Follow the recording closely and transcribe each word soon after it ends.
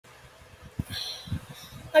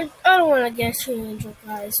I don't want to get too angel,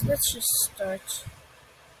 guys. Let's just start.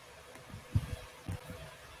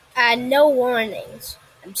 And no warnings.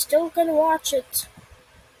 I'm still gonna watch it.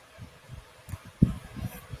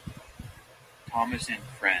 Thomas and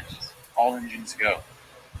Friends. All engines go.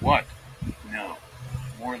 What? No.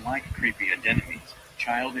 More like creepy enemies.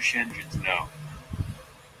 Childish engines, no.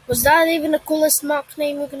 Was that even the coolest mock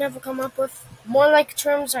name you can ever come up with? More like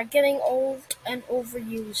terms are getting old and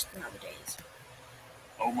overused nowadays.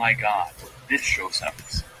 Oh my god, this show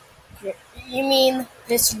sucks. You mean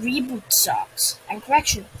this reboot sucks? And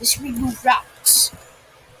correction, this reboot rocks.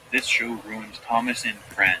 This show ruined Thomas and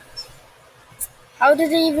Friends. How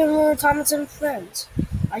did it even ruin Thomas and Friends?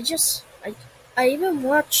 I even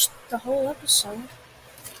watched the whole episode.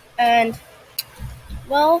 And,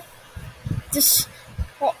 well, this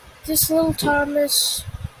little Thomas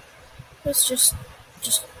was just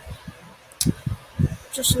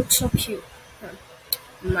looks so cute,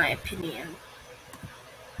 in my opinion.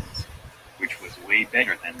 Which was way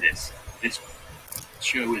better than this. This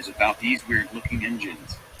show is about these weird-looking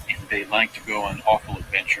engines, and they like to go on awful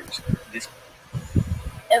adventures. This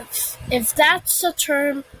If that's a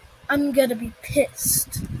term, I'm gonna be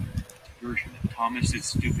pissed. version of Thomas is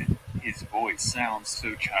stupid. His voice sounds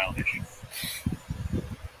so childish.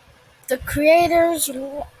 The creator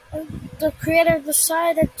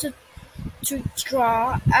decided to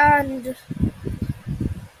draw, and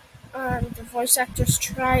the voice actors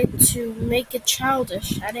tried to make it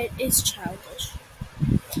childish, and it is childish.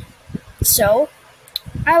 So,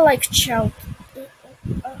 I like child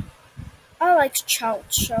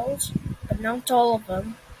shows, but not all of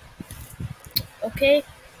them. Okay?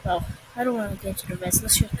 Well, I don't want to get to the rest.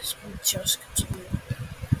 Let's just continue.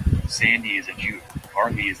 Sandy is a Jew.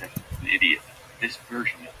 Harvey is an idiot. This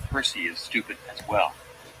version of Percy is stupid as well.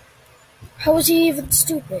 How is he even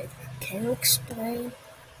stupid? Can you explain?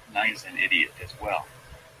 Nye is an idiot as well.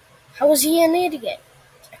 How is he an idiot?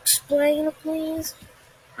 Explain, please.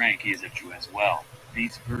 Frankie is a Jew as well.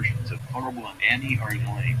 These versions of Horrible and Annie are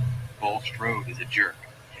annoying. Bulstrode is a jerk.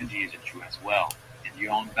 Kenji is a Jew as well. And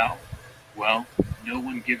Yong Bao. Well, no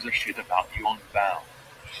one gives a shit about Yong Bao.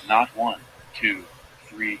 Not 1, 2,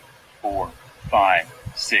 3, 4, 5,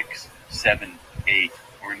 6, 7, 8,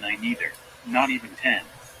 or 9 either. Not even 10.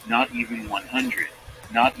 Not even 100.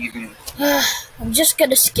 Not even... I'm just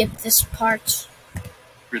gonna skip this part.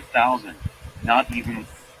 1,000. Not even...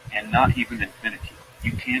 And not even infinity.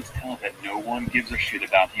 You can't tell that no one gives a shit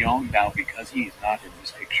about Yong Bao because he's not in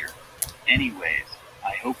this picture. Anyways,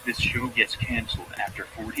 I hope this show gets cancelled after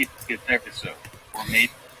 40th episode, or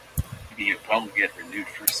maybe it will get renewed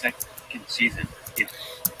for second season. If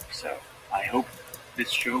so, I hope this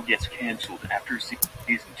show gets cancelled after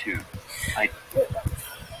season 2.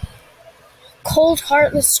 Cold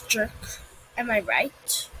heartless jerk. Am I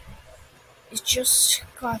right? It just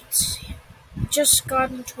got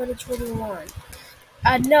in 2021.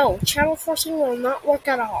 No, channel forcing will not work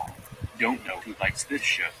at all. Don't know who likes this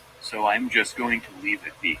show, so I'm just going to leave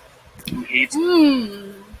it be. Who hates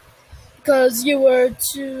Because you were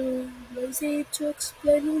too lazy to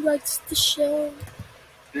explain who likes the show.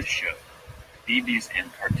 this show? BBs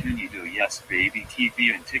and Cartoonido, yes, baby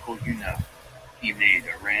TV and Tickle, you know. He made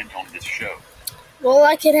a rant on this show. Well,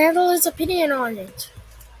 I can handle his opinion on it.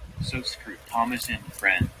 So screw Thomas and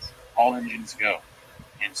Friends. All engines go.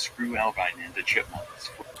 And screw Alvin and the Chipmunks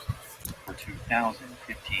for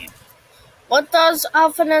 2015. What does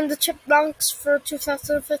Alvin and the Chipmunks for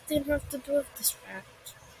 2015 have to do with this rant?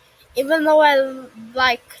 Even though I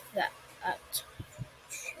like that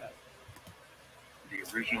show.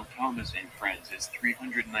 The original Thomas and Friends is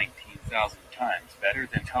 319,000 times better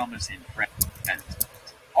than Thomas and Friends.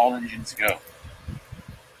 All engines go.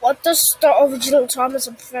 What does the original Thomas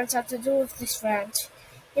and Friends have to do with this rant?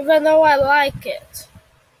 Even though I like it.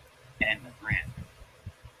 End of rant.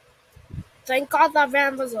 Thank God that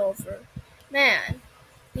rant was over. Man,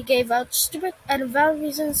 he gave out stupid and valid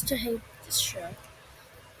reasons to hate this show.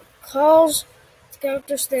 Calls the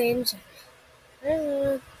characters' names.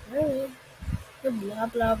 Blah,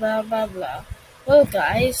 blah, blah, blah, blah. Well,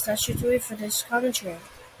 guys, that should do it for this commentary.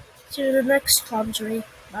 See you in the next commentary.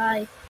 Bye.